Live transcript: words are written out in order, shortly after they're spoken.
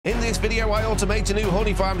this video, I automate a new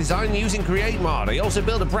honey farm design using Create Mod. I also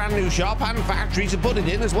build a brand new shop and factory to put it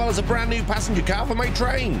in, as well as a brand new passenger car for my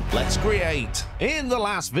train. Let's create. In the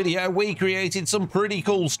last video, we created some pretty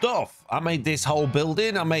cool stuff. I made this whole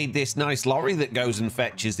building. I made this nice lorry that goes and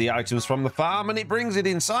fetches the items from the farm, and it brings it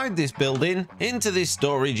inside this building into this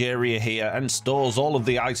storage area here and stores all of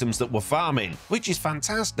the items that we're farming, which is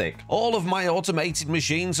fantastic. All of my automated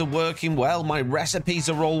machines are working well. My recipes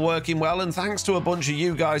are all working well, and thanks to a bunch of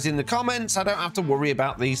you guys in the comments, I don't have to worry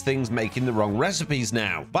about these things making the wrong recipes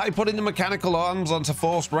now. By putting the mechanical arms onto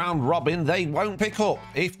forced round robin, they won't pick up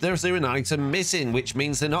if there's an item missing, which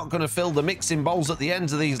means they're not going to fill the mixing bowls at the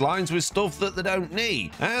ends of these lines with stuff that they don't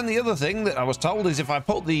need. And the other thing that I was told is if I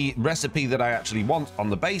put the recipe that I actually want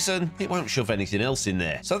on the basin, it won't shove anything else in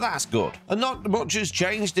there. So that's good. And not much has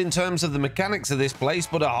changed in terms of the mechanics of this place,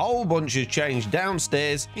 but a whole bunch has changed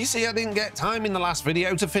downstairs. You see, I didn't get time in the last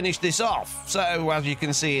video to finish this off. So as you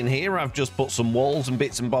can see in here, I've just put some walls and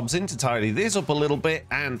bits and bobs in to tidy this up a little bit.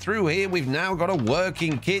 And through here, we've now got a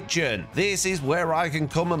working kitchen. This is where I can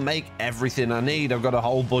come and make everything I need. I've got a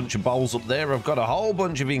whole bunch of bowls up there. I've got a whole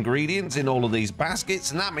bunch of ingredients in all of these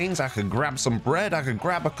baskets, and that means I could grab some bread, I could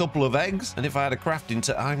grab a couple of eggs, and if I had a crafting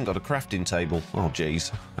I haven't got a crafting table. Oh geez,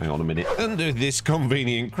 hang on a minute. And with this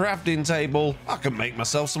convenient crafting table, I can make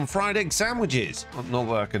myself some fried egg sandwiches. Not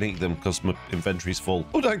that I can eat them because my inventory's full,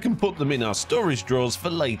 but I can put them in our storage drawers for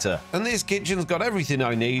later. And this kitchen's got everything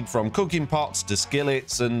I need, from cooking pots to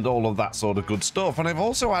skillets and all of that sort of good stuff. And I've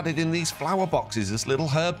also added in these flower boxes, this little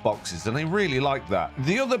herb boxes, and I really like that.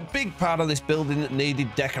 The other big part of this building that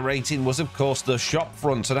needed decorating was, of course, the shop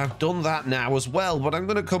front, and I've done that now as well, but I'm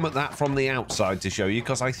going to come at that from the outside to show you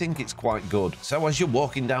because I think it's quite good. So as you're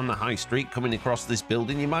walking down the high street coming across this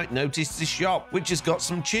building, you might notice this shop, which has got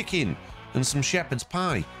some chicken and some shepherd's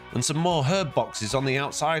pie and some more herb boxes on the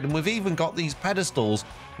outside, and we've even got these pedestals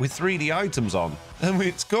with 3D items on. And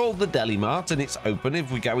it's called the Deli Mart, and it's open.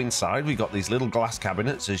 If we go inside, we got these little glass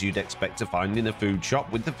cabinets as you'd expect to find in a food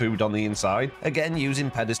shop, with the food on the inside, again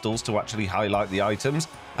using pedestals to actually highlight the items.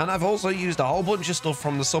 And I've also used a whole bunch of stuff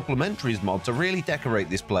from the supplementaries mod to really decorate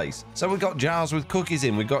this place. So we've got jars with cookies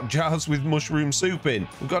in, we've got jars with mushroom soup in,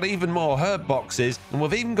 we've got even more herb boxes, and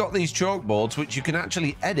we've even got these chalkboards which you can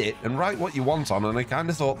actually edit and write what you want on. And I kind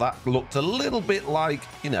of thought that looked a little bit like,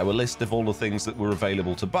 you know, a list of all the things that were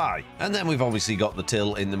available to buy. And then we've obviously got the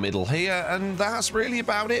till in the middle here, and that's really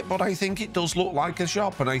about it. But I think it does look like a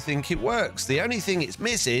shop, and I think it works. The only thing it's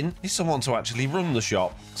missing is someone to actually run the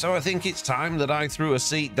shop. So I think it's time that I threw a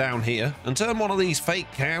seat down here and turn one of these fake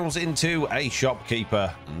cows into a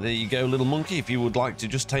shopkeeper. And there you go, little monkey. If you would like to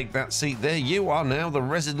just take that seat there, you are now the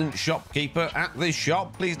resident shopkeeper at this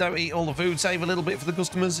shop. Please don't eat all the food, save a little bit for the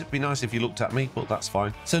customers. It'd be nice if you looked at me, but that's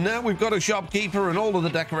fine. So now we've got a shopkeeper and all of the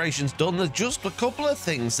decorations done. There's just a couple of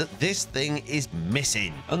things that this thing is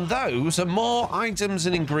missing, and those are more items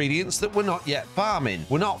and ingredients that we're not yet farming.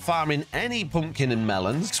 We're not farming any pumpkin and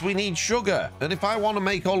melons because we need sugar, and if I want to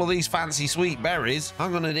make all of these fancy sweet berries,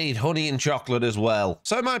 I'm going to need honey and chocolate as well.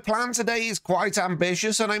 So my plan today is quite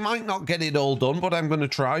ambitious, and I might not get it all done, but I'm going to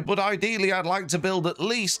try. But ideally, I'd like to build at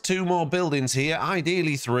least 2 more buildings here,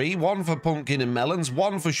 ideally 3, one for pumpkin and melons,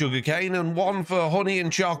 one for sugarcane, and one for honey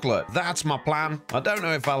and chocolate. That's my plan. I don't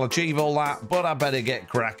know if I'll achieve all that, but I better get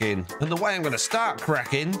cracking. And the way I'm going to start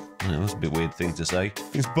cracking, that's a bit weird thing to say,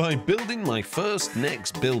 is by building my first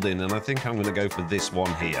next building, and I think I'm going to go for this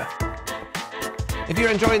one here. If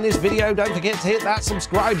you're enjoying this video, don't forget to hit that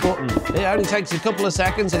subscribe button. It only takes a couple of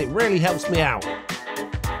seconds and it really helps me out.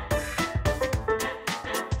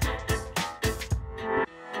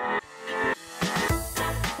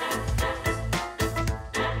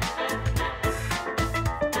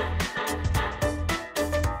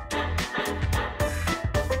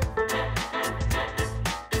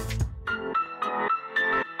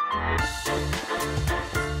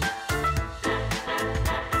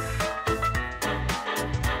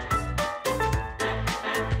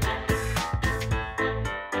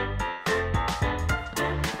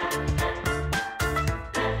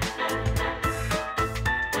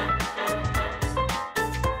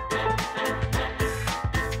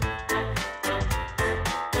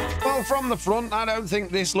 From the front, I don't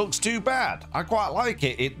think this looks too bad. I quite like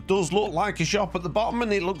it. It does look like a shop at the bottom,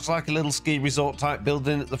 and it looks like a little ski resort type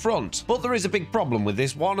building at the front. But there is a big problem with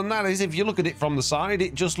this one, and that is if you look at it from the side,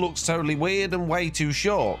 it just looks totally weird and way too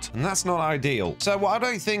short, and that's not ideal. So what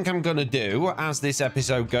I think I'm going to do as this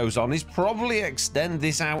episode goes on is probably extend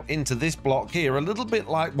this out into this block here, a little bit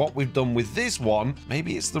like what we've done with this one.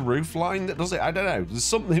 Maybe it's the roof line that does it. I don't know. There's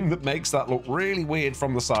something that makes that look really weird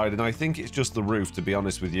from the side, and I think it's just the roof, to be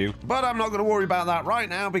honest with you. But I'm not going to worry about that right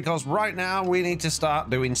now, because right now we need to start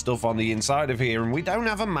doing stuff on the inside of here, and we don't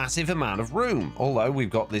have a massive amount of room. Although we've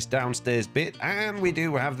got this downstairs bit, and we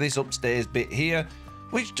do have this upstairs bit here,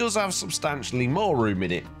 which does have substantially more room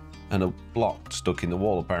in it. And a block stuck in the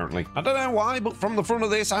wall, apparently. I don't know why, but from the front of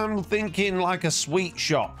this, I'm thinking like a sweet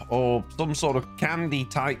shop or some sort of candy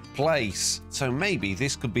type place. So maybe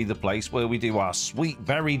this could be the place where we do our sweet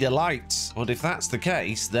berry delights. But if that's the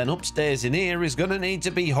case, then upstairs in here is going to need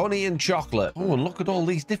to be honey and chocolate. Oh, and look at all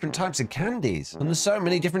these different types of candies. And there's so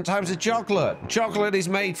many different types of chocolate. Chocolate is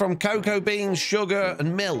made from cocoa beans, sugar,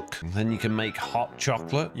 and milk. And then you can make hot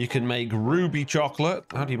chocolate. You can make ruby chocolate.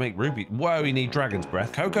 How do you make ruby? Whoa, you need dragon's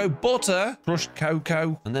breath. Cocoa butter, crushed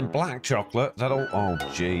cocoa, and then black chocolate. Is that all? Oh,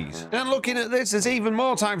 jeez. And looking at this, there's even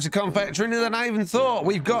more types of confectionery than I even thought.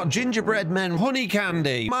 We've got gingerbread men, honey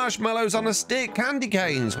candy, marshmallows on a stick, candy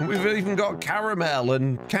canes. We've even got caramel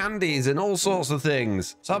and candies and all sorts of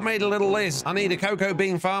things. So I've made a little list. I need a cocoa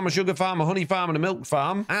bean farm, a sugar farm, a honey farm, and a milk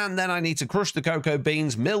farm. And then I need to crush the cocoa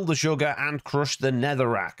beans, mill the sugar, and crush the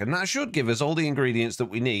netherrack. And that should give us all the ingredients that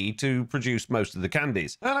we need to produce most of the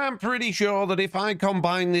candies. And I'm pretty sure that if I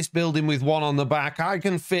combine this building with one on the back, I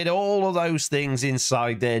can fit all of those things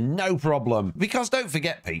inside there, no problem. Because don't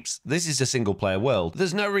forget, peeps, this is a single player world.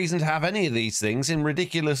 There's no reason to have any of these things in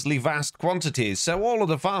ridiculously vast quantities, so all of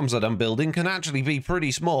the farms that I'm building can actually be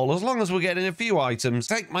pretty small as long as we're getting a few items.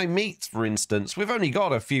 Take my meats, for instance. We've only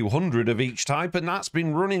got a few hundred of each type, and that's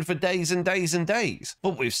been running for days and days and days.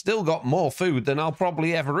 But we've still got more food than I'll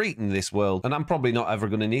probably ever eat in this world, and I'm probably not ever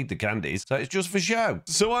going to need the candies, so it's just for show.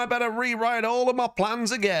 So I better rewrite all of my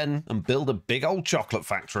plans again and build a big old chocolate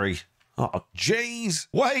factory. Oh, jeez.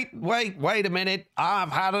 Wait a minute.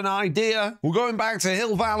 I've had an idea. We're going back to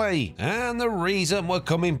Hill Valley. And the reason we're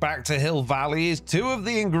coming back to Hill Valley is two of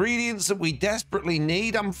the ingredients that we desperately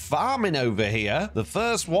need. I'm farming over here. The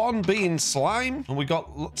first one being slime. And we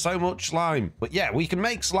got so much slime. But yeah, we can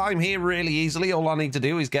make slime here really easily. All I need to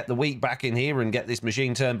do is get the wheat back in here and get this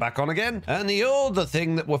machine turned back on again. And the other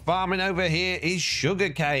thing that we're farming over here is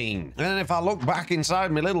sugarcane. And if I look back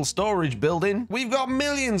inside my little storage building, we've got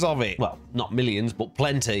millions of it. Well, not millions, but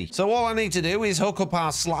plenty. So all I need to do is hook up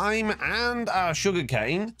our slime and our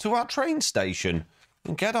sugarcane to our train station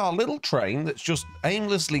and get our little train that's just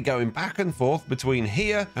aimlessly going back and forth between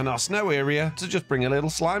here and our snow area to just bring a little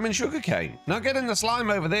slime and sugarcane. Now, getting the slime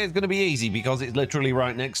over there is going to be easy because it's literally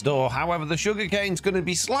right next door. However, the sugarcane's going to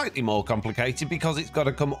be slightly more complicated because it's got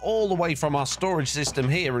to come all the way from our storage system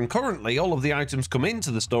here, and currently all of the items come into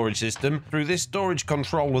the storage system through this storage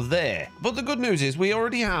controller there. But the good news is we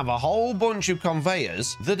already have a whole bunch of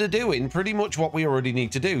conveyors that are doing pretty much what we already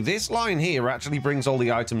need to do. This line here actually brings all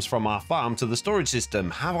the items from our farm to the storage system.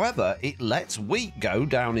 However, it lets wheat go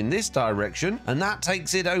down in this direction, and that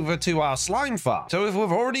takes it over to our slime farm. So if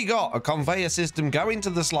we've already got a conveyor system going to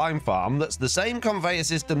the slime farm that's the same conveyor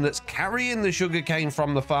system that's carrying the sugarcane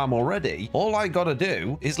from the farm already, all I gotta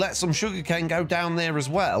do is let some sugarcane go down there as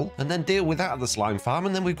well, and then deal with that at the slime farm,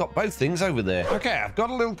 and then we've got both things over there. Okay, I've got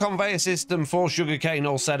a little conveyor system for sugarcane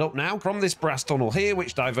all set up now from this brass tunnel here,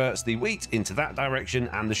 which diverts the wheat into that direction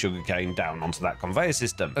and the sugarcane down onto that conveyor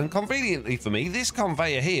system. And conveniently for me, this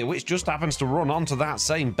conveyor here, which just happens to run onto that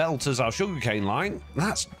same belt as our sugarcane line,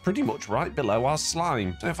 that's pretty much right below our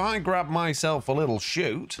slime. So if I grab myself a little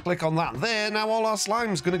chute, click on that there, now all our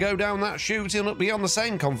slime's going to go down that chute and it'll be on the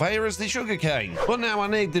same conveyor as the sugarcane. But now I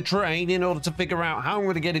need the train in order to figure out how I'm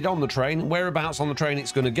going to get it on the train and whereabouts on the train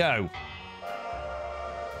it's going to go.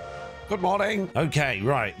 Good morning. Okay,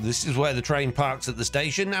 right, this is where the train parks at the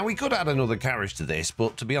station. Now, we could add another carriage to this,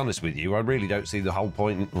 but to be honest with you, I really don't see the whole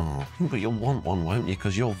point. Oh, but you'll want one, won't you?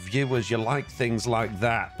 Because your viewers, you like things like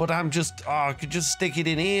that. But I'm just, I could just stick it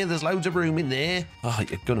in here. There's loads of room in there. Oh,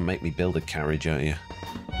 you're going to make me build a carriage, aren't you?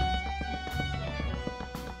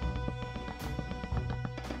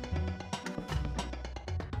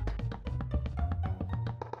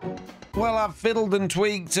 Well, I've fiddled and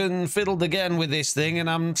tweaked and fiddled again with this thing, and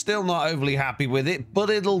I'm still not overly happy with it,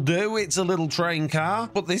 but it'll do. It's a little train car.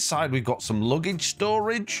 But this side, we've got some luggage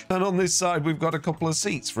storage, and on this side, we've got a couple of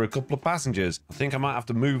seats for a couple of passengers. I think I might have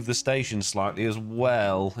to move the station slightly as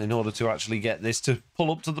well in order to actually get this to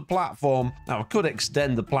pull up to the platform. Now, I could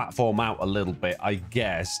extend the platform out a little bit, I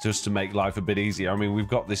guess, just to make life a bit easier. I mean, we've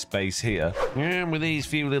got this space here, and with these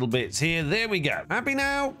few little bits here, there we go. Happy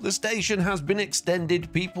now? The station has been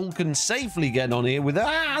extended. People can safely get on here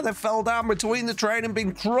without they fell down between the train and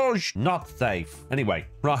been crushed. Not safe. Anyway,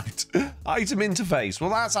 right. Item interface. Well,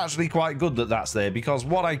 that's actually quite good that that's there, because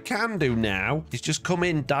what I can do now is just come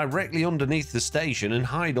in directly underneath the station and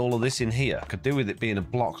hide all of this in here. I could do with it being a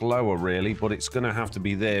block lower, really, but it's going to have to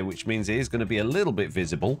be there, which means it is going to be a little bit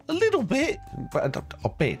visible. A little bit. But a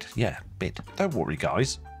bit. Yeah, a bit. Don't worry,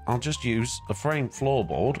 guys. I'll just use a framed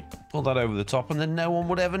floorboard, pull that over the top, and then no one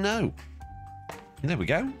would ever know. There we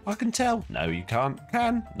go. I can tell. No, you can't.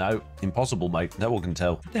 Can? No. Impossible, mate. No one can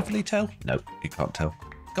tell. Definitely tell. No, you can't tell.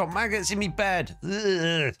 Got maggots in me bed.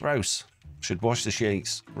 Ugh, gross. Should wash the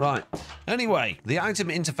sheets. Right. Anyway, the item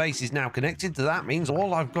interface is now connected. That means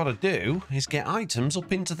all I've got to do is get items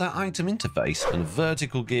up into that item interface. And a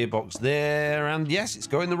vertical gearbox there. And yes, it's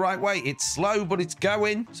going the right way. It's slow, but it's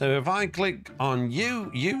going. So if I click on you,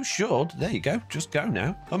 you should. There you go. Just go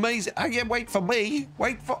now. Amazing. Oh, yeah, wait for me.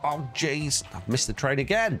 Wait for... Oh, jeez. I've missed the train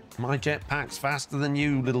again. My jetpack's faster than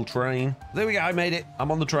you, little train. There we go. I made it. I'm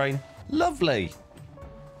on the train. Lovely.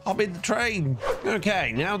 I'm in the train.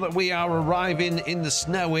 Okay, now that we are arriving in the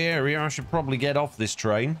snow area, I should probably get off this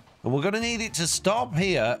train. And we're going to need it to stop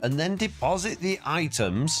here and then deposit the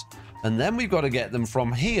items. And then we've got to get them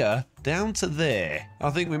from here down to there. I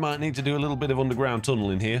think we might need to do a little bit of underground tunnel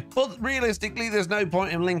in here. But realistically, there's no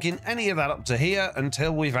point in linking any of that up to here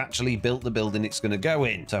until we've actually built the building it's going to go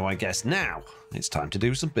in. So I guess now it's time to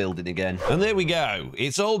do some building again. And there we go.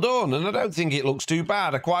 It's all done, and I don't think it looks too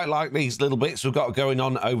bad. I quite like these little bits we've got going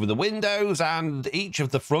on over the windows, and each of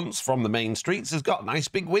the fronts from the main streets has got nice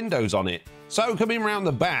big windows on it. So coming around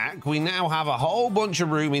the back, we now have a whole bunch of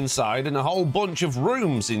room inside and a whole bunch of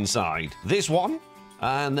rooms inside. This one.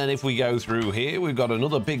 And then if we go through here, we've got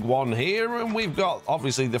another big one here, and we've got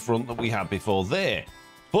obviously the front that we had before there.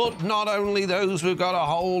 But not only those, we've got a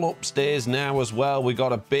whole upstairs now as well. We've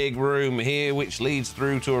got a big room here, which leads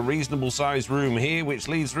through to a reasonable sized room here, which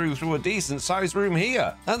leads through a decent sized room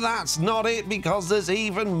here. And that's not it, because there's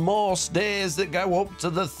even more stairs that go up to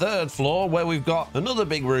the 3rd floor, where we've got another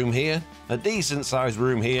big room here, a decent sized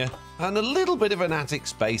room here, and a little bit of an attic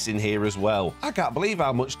space in here as well. I can't believe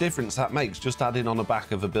how much difference that makes just adding on the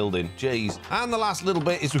back of a building. Jeez. And the last little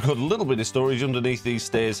bit is we've got a little bit of storage underneath these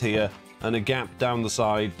stairs here, and a gap down the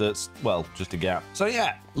side that's, well, just a gap. So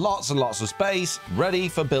yeah, lots and lots of space, ready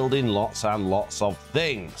for building lots and lots of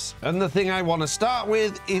things. And the thing I want to start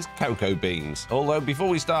with is cocoa beans. Although before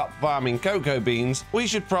we start farming cocoa beans, we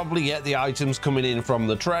should probably get the items coming in from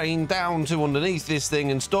the train down to underneath this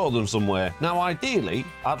thing and store them somewhere. Now, ideally,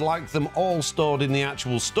 I'd like them all stored in the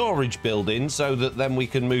actual storage building so that then we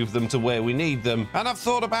can move them to where we need them. And I've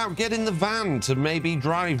thought about getting the van to maybe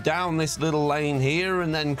drive down this little lane here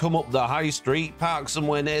and then come up the high street, park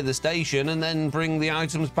somewhere near the station, and then bring the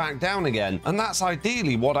items back down again. And that's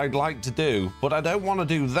ideally what I'd like to do, but I don't want to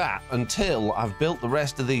do that until I've built the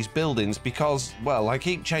rest of these buildings, because, well, I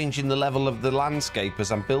keep changing the level of the landscape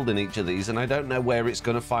as I'm building each of these, and I don't know where it's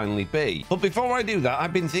going to finally be. But before I do that,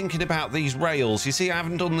 I've been thinking about these rails. You see, I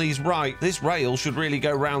haven't done these right. This rail should really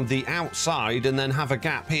go round the outside and then have a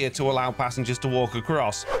gap here to allow passengers to walk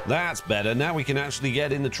across. That's better. Now we can actually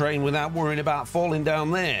get in the train without worrying about falling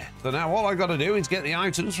down there. So now all I got to do is get the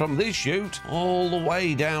items from this chute all the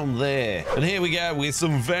way down there. And here we go, with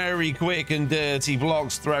some very quick and dirty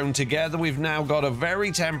blocks thrown together. We've now got a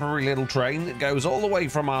very temporary little train that goes all the way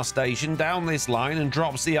from our station down this line and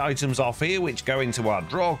drops the items off here, which go into our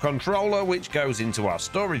drawer controller, which goes into our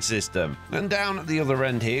storage system. And down at the other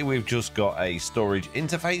end here, we've just got a storage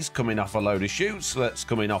interface coming off a load of chutes. That's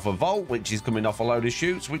coming off a vault, which is coming off a load of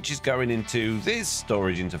chutes, which is going into this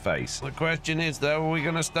storage interface. The question is, though, are we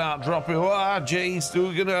going to start dropping... Oh, jeez. Are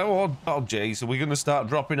we going to... Oh, jeez. Are we going to start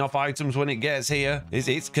dropping off items when it gets here?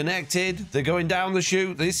 It's connected. They're going down the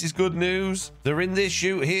chute. This is good news. They're in this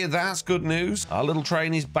chute here. That's good news. Our little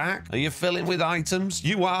train is back. Are you filling with items?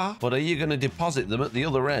 You are. But are you going to deposit them at the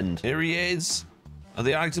other end? Here he is. Are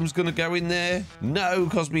the items going to go in there? No,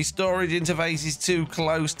 because my storage interface is too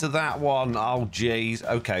close to that one. Oh, jeez.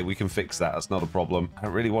 Okay, we can fix that. That's not a problem. I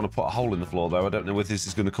don't really want to put a hole in the floor, though. I don't know whether this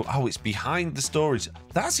is going to come... Oh, it's behind the storage.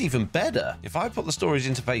 That's even better. If I put the storage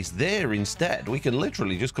interface there instead, we can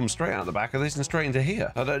literally just come straight out the back of this and straight into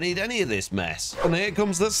here. I don't need any of this mess. And here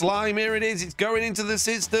comes the slime. Here it is. It's going into the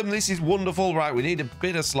system. This is wonderful. Right, we need a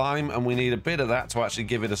bit of slime, and we need a bit of that to actually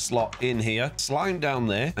give it a slot in here. Slime down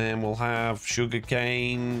there, and we'll have sugar cane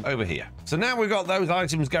sugarcane over here. So now we've got those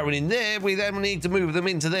items going in there. We then need to move them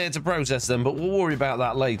into there to process them, but we'll worry about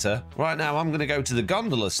that later. Right now, I'm going to go to the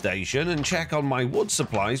gondola station and check on my wood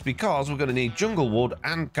supplies because we're going to need jungle wood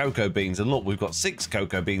and cocoa beans. And look, we've got 6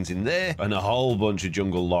 cocoa beans in there and a whole bunch of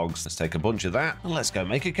jungle logs. Let's take a bunch of that and let's go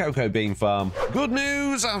make a cocoa bean farm. Good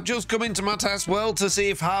news, I've just come into my test world to see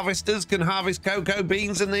if harvesters can harvest cocoa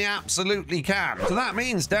beans, and they absolutely can. So that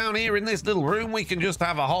means down here in this little room, we can just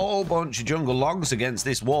have a whole bunch of jungle logs against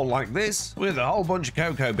this wall like this with a whole bunch of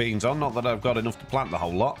cocoa beans on. Not that I've got enough to plant the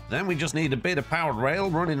whole lot. Then we just need a bit of powered rail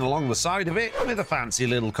running along the side of it with a fancy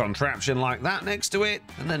little contraption like that next to it.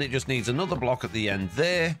 And then it just needs another block at the end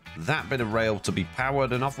there. That bit of rail to be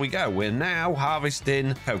powered, and off we go. We're now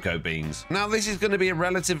harvesting cocoa beans. Now this is going to be a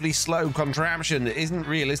relatively slow contraption. It isn't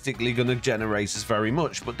realistically going to generate us very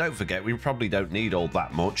much, but don't forget, we probably don't need all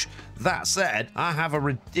that much. That said, I have a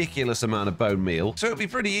ridiculous amount of bone meal, so it'll be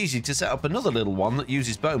pretty easy to set up another little one that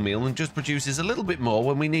uses bone meal and just produces a little bit more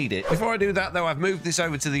when we need it. Before I do that though, I've moved this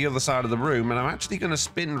over to the other side of the room, and I'm actually going to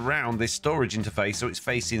spin around this storage interface so it's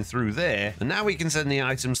facing through there, and now we can send the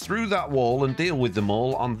items through that wall and deal with them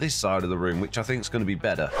all on this side of the room, which I think is going to be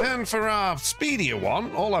better. And for our speedier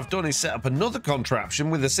one, all I've done is set up another contraption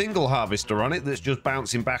with a single harvester on it that's just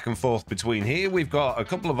bouncing back and forth between here. We've got a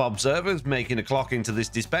couple of observers making a clock into this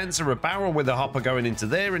dispenser, a barrel with a hopper going into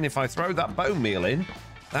there, and if I throw that bone meal in,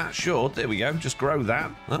 that should, there we go, just grow that.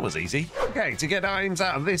 That was easy. Okay, to get items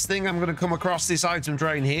out of this thing, I'm going to come across this item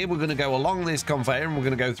drain here. We're going to go along this conveyor, and we're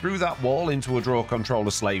going to go through that wall into a draw controller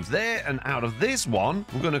slave there, and out of this one,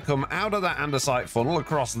 we're going to come out of that andesite funnel,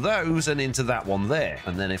 across those, and into that one there.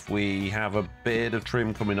 And then if we have a bit of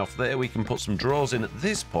trim coming off there, we can put some drawers in at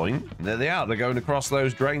this point. And there they are. They're going across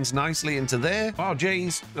those drains nicely into there. Oh,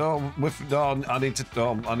 geez. Oh, I need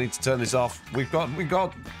to turn this off. We've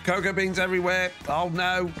got cocoa beans everywhere. Oh,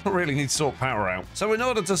 no. I really need to sort power out. So in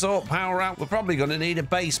order to sort power out, we're probably going to need a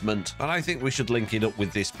basement. And I think we should link it up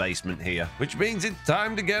with this basement here, which means it's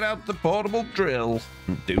time to get out the portable drill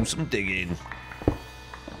and do some digging.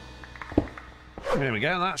 There we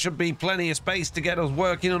go. That should be plenty of space to get us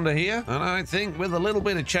working under here. And I think with a little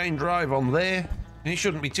bit of chain drive on there, it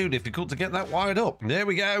shouldn't be too difficult to get that wired up. There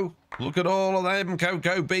we go. Look at all of them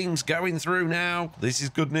cocoa beans going through now. This is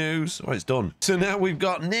good news. Oh, it's done. So now we've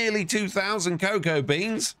got nearly 2,000 cocoa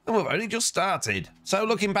beans, and we've only just started. So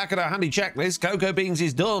looking back at our handy checklist, cocoa beans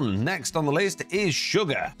is done. Next on the list is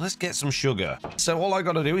sugar. Let's get some sugar. So all I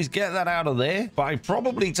got to do is get that out of there by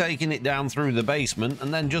probably taking it down through the basement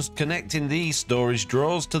and then just connecting these storage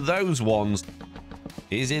drawers to those ones.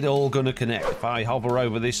 Is it all going to connect? If I hover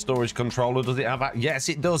over this storage controller, does it have... Yes,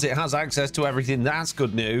 it does. It has access to everything. That's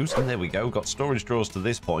good news. And there we go. We've got storage drawers to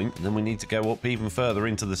this point, and then we need to go up even further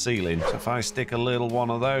into the ceiling. So if I stick a little one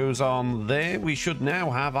of those on there, we should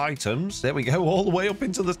now have items. There we go, all the way up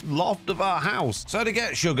into the loft of our house. So to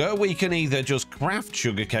get sugar, we can either just craft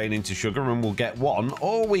sugarcane into sugar and we'll get 1,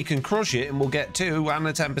 or we can crush it and we'll get 2 and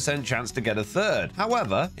a 10% chance to get a 3rd.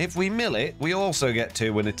 However, if we mill it, we also get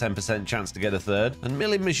 2 and a 10% chance to get a 3rd. And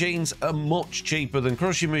milling machines are much cheaper than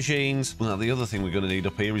crushing machines. Well, the other thing we're going to need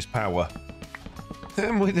up here is power.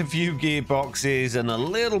 And with a few gearboxes and a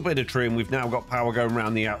little bit of trim, we've now got power going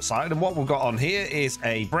around the outside. And what we've got on here is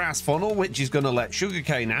a brass funnel, which is going to let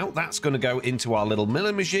sugarcane out. That's going to go into our little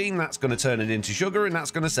milling machine. That's going to turn it into sugar, and that's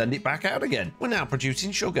going to send it back out again. We're now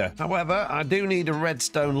producing sugar. However, I do need a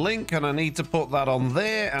redstone link, and I need to put that on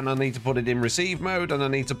there, and I need to put it in receive mode, and I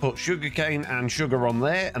need to put sugarcane and sugar on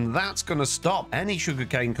there, and that's going to stop any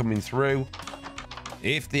sugarcane coming through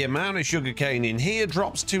if the amount of sugarcane in here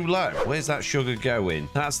drops too low. Where's that sugar going?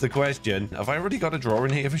 That's the question. Have I already got a drawer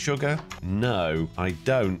in here for sugar? No, I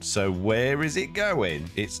don't. So where is it going?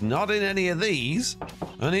 It's not in any of these,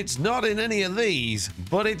 and it's not in any of these,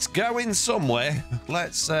 but it's going somewhere.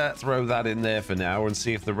 Let's throw that in there for now and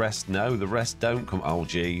see if the rest... No, the rest don't come... Oh,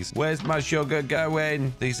 geez. Where's my sugar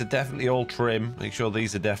going? These are definitely all trim. Make sure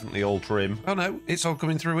these are definitely all trim. Oh, no, it's all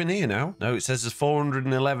coming through in here now. No, it says there's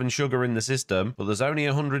 411 sugar in the system, but there's only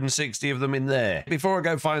 160 of them in there. Before I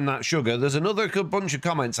go find that sugar, there's another bunch of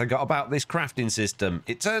comments I got about this crafting system.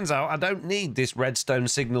 It turns out I don't need this redstone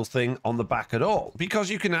signal thing on the back at all, because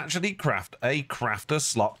you can actually craft a crafter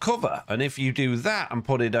slot cover. And if you do that and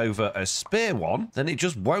put it over a spare one, then it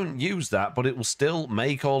just won't use that, but it will still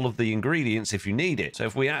make all of the ingredients if you need it. So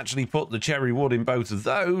if we actually put the cherry wood in both of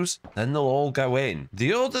those, then they'll all go in.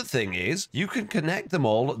 The other thing is you can connect them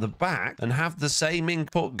all at the back and have the same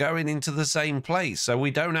input going into the same place. So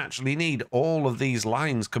we don't actually need all of these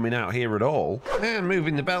lines coming out here at all. And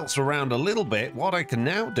moving the belts around a little bit, what I can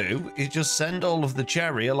now do is just send all of the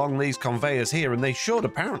cherry along these conveyors here, and they should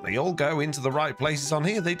apparently all go into the right places on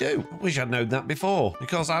here. They do. I wish I'd known that before,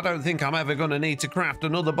 because I don't think I'm ever going to need to craft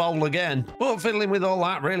another bowl again. But fiddling with all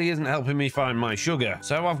that really isn't helping me find my sugar,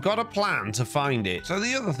 so I've got a plan to find it. So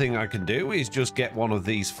the other thing I can do is just get one of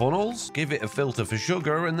these funnels, give it a filter for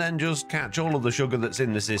sugar, and then just catch all of the sugar that's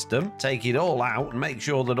in the system, take it all out, and make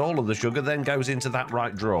sure that all of the sugar then goes into that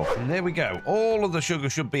right drawer. And there we go. All of the sugar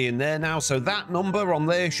should be in there now, so that number on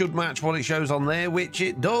there should match what it shows on there, which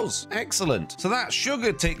it does. Excellent. So that's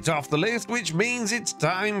sugar ticked off the list, which means it's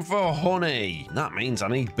time for honey. That means I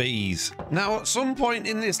need bees. Now, at some point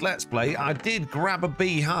in this Let's Play, I did grab a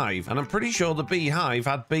beehive, and I'm pretty sure the beehive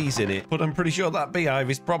had bees in it, but I'm pretty sure that beehive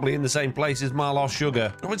is probably in the same place as my lost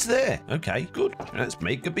sugar. Oh, it's there. Okay, good. Let's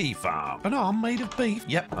make a bee farm. An arm made of beef.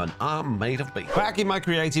 Yep, an arm made of beef. Back in my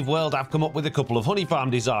creative world, I've come up with a couple of honey farm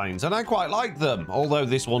designs, and I quite like them, although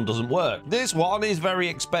this one doesn't work. This one is very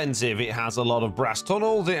expensive. It has a lot of brass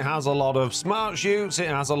tunnels, it has a lot of smart chutes, it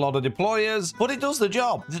has a lot of deployers, but it does the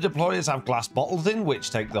job. The deployers have glass bottles in,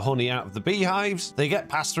 which take the honey out of the beehives. They get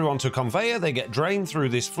passed through onto a conveyor, they get drained through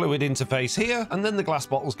this fluid interface here, and then the glass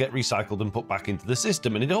bottles get recycled and put back into the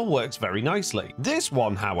system, and it all works very nicely. This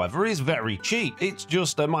one, however, is very cheap. It's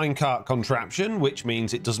just a minecart contraption, which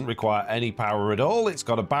means it doesn't require any power at all. It's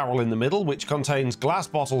got a barrel in the middle, which contains glass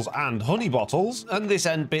bottles and honey bottles, and this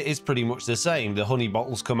end bit is pretty much the same. The honey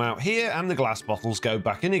bottles come out here, and the glass bottles go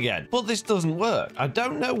back in again. But this doesn't work. I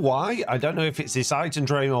don't know why. I don't know if it's this item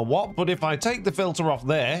drain or what, but if I take the filter off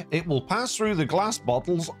there, it will pass through the glass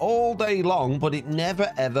bottles all day long, but it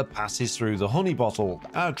never ever passes through the honey bottle.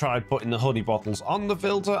 I've tried putting the honey bottles on the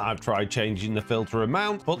filter, I've tried changing the filter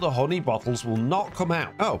amount, but the honey bottles will not come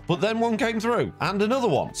out. Oh, but then one came through, and another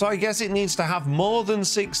one. So I guess it needs to have more than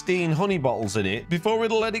 16 honey bottles in it before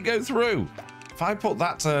it'll let it go through. If I put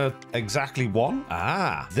that to exactly 1,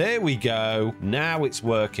 there we go. Now it's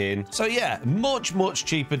working. So yeah, much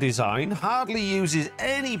cheaper design, hardly uses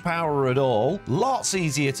any power at all, lots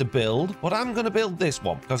easier to build, but I'm going to build this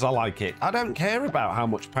one because I like it. I don't care about how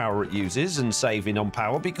much power it uses and saving on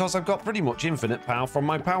power because I've got pretty much infinite power from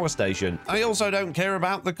my power station. I also don't care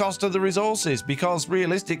about the cost of the resources because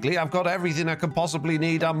realistically I've got everything I could possibly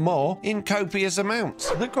need and more in copious amounts.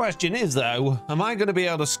 The question is though, am I going to be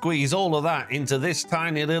able to squeeze all of that into this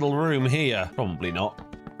tiny little room here? Probably not.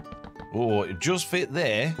 Oh, it just fit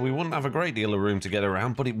there. We wouldn't have a great deal of room to get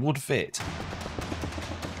around, but it would fit.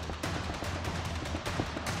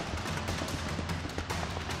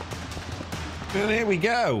 And here we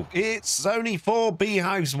go. It's only 4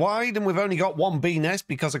 beehives wide, and we've only got 1 bee nest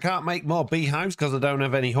because I can't make more beehives because I don't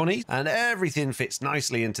have any honey. And everything fits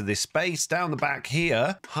nicely into this space. Down the back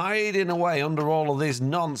here, hiding away under all of this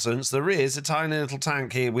nonsense, there is a tiny little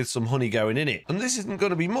tank here with some honey going in it. And this isn't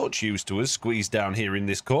going to be much use to us squeezed down here in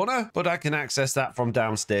this corner, but I can access that from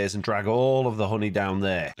downstairs and drag all of the honey down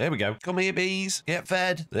there. There we go. Come here, bees. Get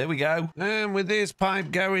fed. There we go. And with this pipe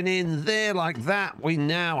going in there like that, we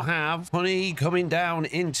now have honey coming down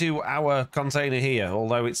into our container here,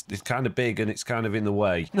 although it's kind of big and it's kind of in the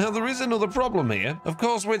way. Now there is another problem here. Of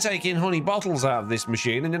course we're taking honey bottles out of this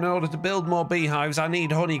machine, and in order to build more beehives I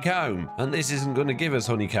need honeycomb, and this isn't going to give us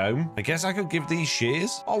honeycomb. I guess I could give these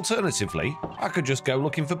shears. Alternatively, I could just go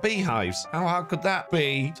looking for beehives. How hard could that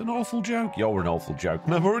be? It's an awful joke. You're an awful joke.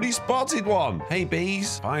 And I've already spotted one. Hey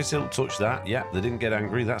bees, if I still touch that, yeah, they didn't get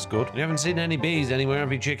angry. That's good. You haven't seen any bees anywhere,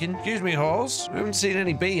 have you, chicken? Excuse me, horse. I haven't seen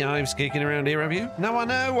any beehives kicking around here, have you? Now I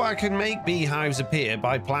know I can make beehives appear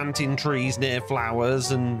by planting trees near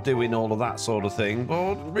flowers and doing all of that sort of thing,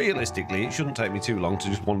 but realistically it shouldn't take me too long to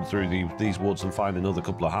just wander through these woods and find another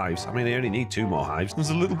couple of hives. I mean, I only need 2 more hives. There's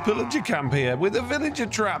a little pillager camp here with a villager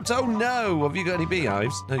trapped. Oh no, have you got any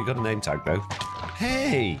beehives? No, you got a name tag though.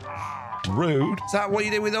 Hey! Rude. Is that what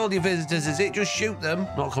you do with all your visitors, is it? Just shoot them?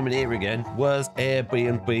 Not coming here again. Worst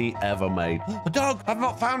Airbnb ever made. A dog! I've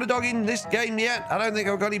not found a dog in this game yet. I don't think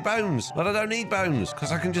I've got any bones. But I don't need bones,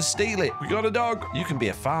 because I can just steal it. We got a dog. You can be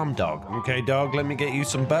a farm dog. Okay, dog, let me get you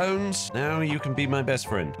some bones. Now you can be my best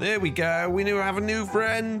friend. There we go. We now have a new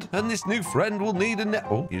friend. And this new friend will need a name.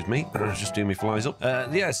 Oh, excuse me. Just do me flies up.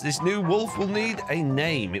 Yes, this new wolf will need a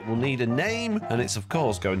name. It will need a name. And it's, of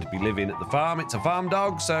course, going to be living at the farm. It's a farm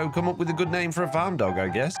dog, so come up with a good name for a farm dog, I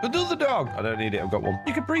guess. Another dog. I don't need it. I've got one.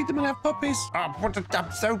 You can breed them and have puppies. Oh, but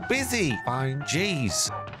I'm so busy. Fine.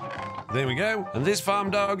 Jeez. There we go. And this farm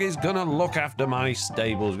dog is gonna look after my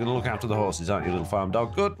stables. Gonna look after the horses, aren't you, little farm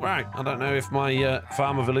dog? Good. Right. I don't know if my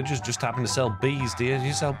farmer villagers just happen to sell bees, do you? Do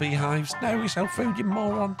you sell beehives? No, we sell food, you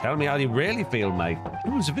moron. Tell me how you really feel, mate.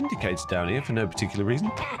 Oh, there's a vindicator down here for no particular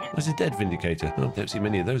reason. There's a dead vindicator. Oh, don't see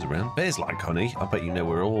many of those around. Bears like honey. I bet you know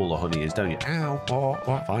where all the honey is, don't you? Ow.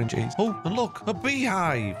 What? Fine, jeez. Oh, and look, a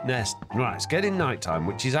beehive nest. Right, it's getting nighttime,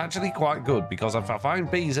 which is actually quite good because if I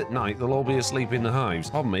find bees at night, they'll all be asleep in the hives.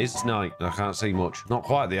 Problem is, it's night. I can't see much. Not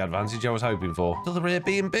quite the advantage I was hoping for. Another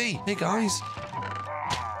Airbnb. Hey, guys.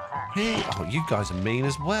 Hey, oh, you guys are mean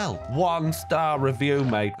as well. 1-star review,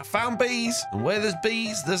 mate. I found bees, and where there's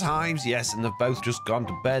bees, there's hives. Yes, and they've both just gone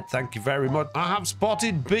to bed. Thank you very much. I have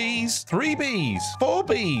spotted bees. 3 bees. 4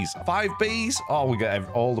 bees. 5 bees. Oh, we got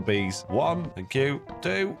all the bees. 1, thank you.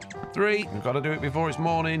 2, 3. We've got to do it before it's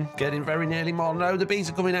morning. Getting very nearly morning. No, the bees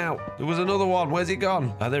are coming out. There was another one. Where's it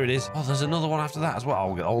gone? Oh, there it is. Oh, there's another one after that as well.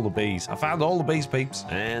 I'll get all the bees. I found all the bees, peeps.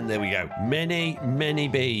 And there we go. Many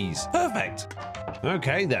bees. Perfect.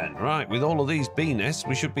 Okay then, right, with all of these bee nests,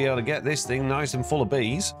 we should be able to get this thing nice and full of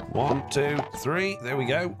bees. 1, 2, 3, there we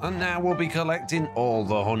go. And now we'll be collecting all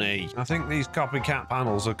the honey. I think these copycat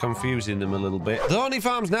panels are confusing them a little bit. The honey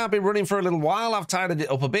farm's now been running for a little while. I've tidied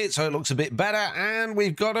it up a bit so it looks a bit better, and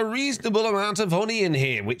we've got a reasonable amount of honey in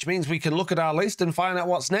here, which means we can look at our list and find out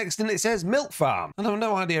what's next, and it says milk farm. And I have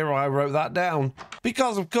no idea why I wrote that down.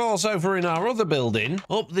 Because, of course, over in our other building,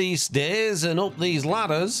 up these stairs and up these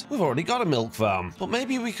ladders, we've already got a milk farm. But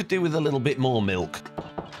maybe we could do with a little bit more milk.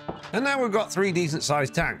 And now we've got 3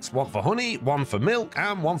 decent-sized tanks. 1 for honey, 1 for milk,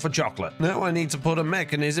 and 1 for chocolate. Now I need to put a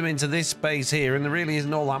mechanism into this space here, and there really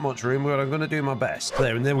isn't all that much room, but I'm going to do my best.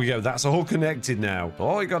 There, and there we go. That's all connected now.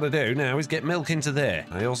 All you got to do now is get milk into there.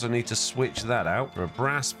 I also need to switch that out for a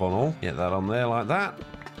brass funnel. Get that on there like that.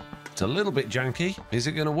 It's a little bit janky. Is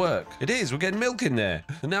it going to work? It is. We're getting milk in there.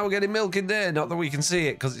 And now we're getting milk in there. Not that we can see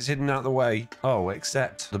it because it's hidden out of the way. Oh,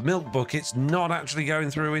 except the milk bucket's not actually going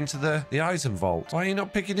through into the item vault. Why are you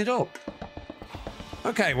not picking it up?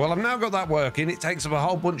 Okay, well, I've now got that working. It takes up a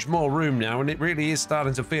whole bunch more room now, and it really is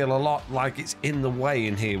starting to feel a lot like it's in the way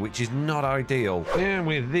in here, which is not ideal. And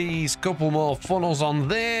with these couple more funnels on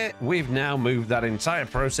there, we've now moved that entire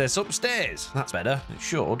process upstairs. That's better. It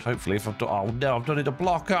should. Hopefully, if I've done... Oh, no, I've done it a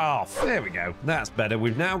block off. There we go. That's better.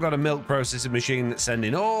 We've now got a milk processing machine that's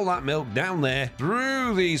sending all that milk down there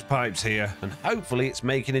through these pipes here, and hopefully it's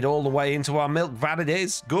making it all the way into our milk vat. It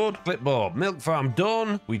is. Good. Clipboard. Milk farm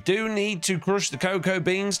done. We do need to crush the cocoa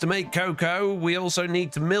beans to make cocoa. We also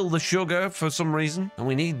need to mill the sugar for some reason, and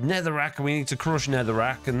we need netherrack, and we need to crush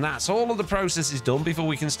netherrack, and that's all of the processes done before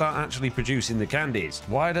we can start actually producing the candies.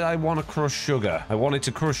 Why did I want to crush sugar? I wanted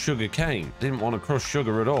to crush sugar cane. Didn't want to crush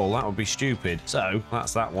sugar at all. That would be stupid. So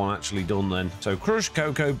that's that one actually done then. So crush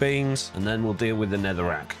cocoa beans, and then we'll deal with the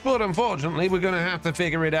netherrack. But unfortunately, we're going to have to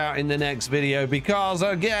figure it out in the next video because,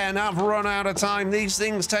 again, I've run out of time. These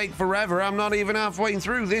things take forever. I'm not even halfway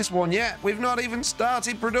through this one yet. We've not even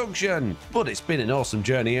started production. But it's been an awesome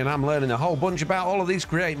journey, and I'm learning a whole bunch about all of these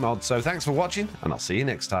create mods. So thanks for watching, and I'll see you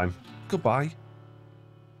next time. Goodbye.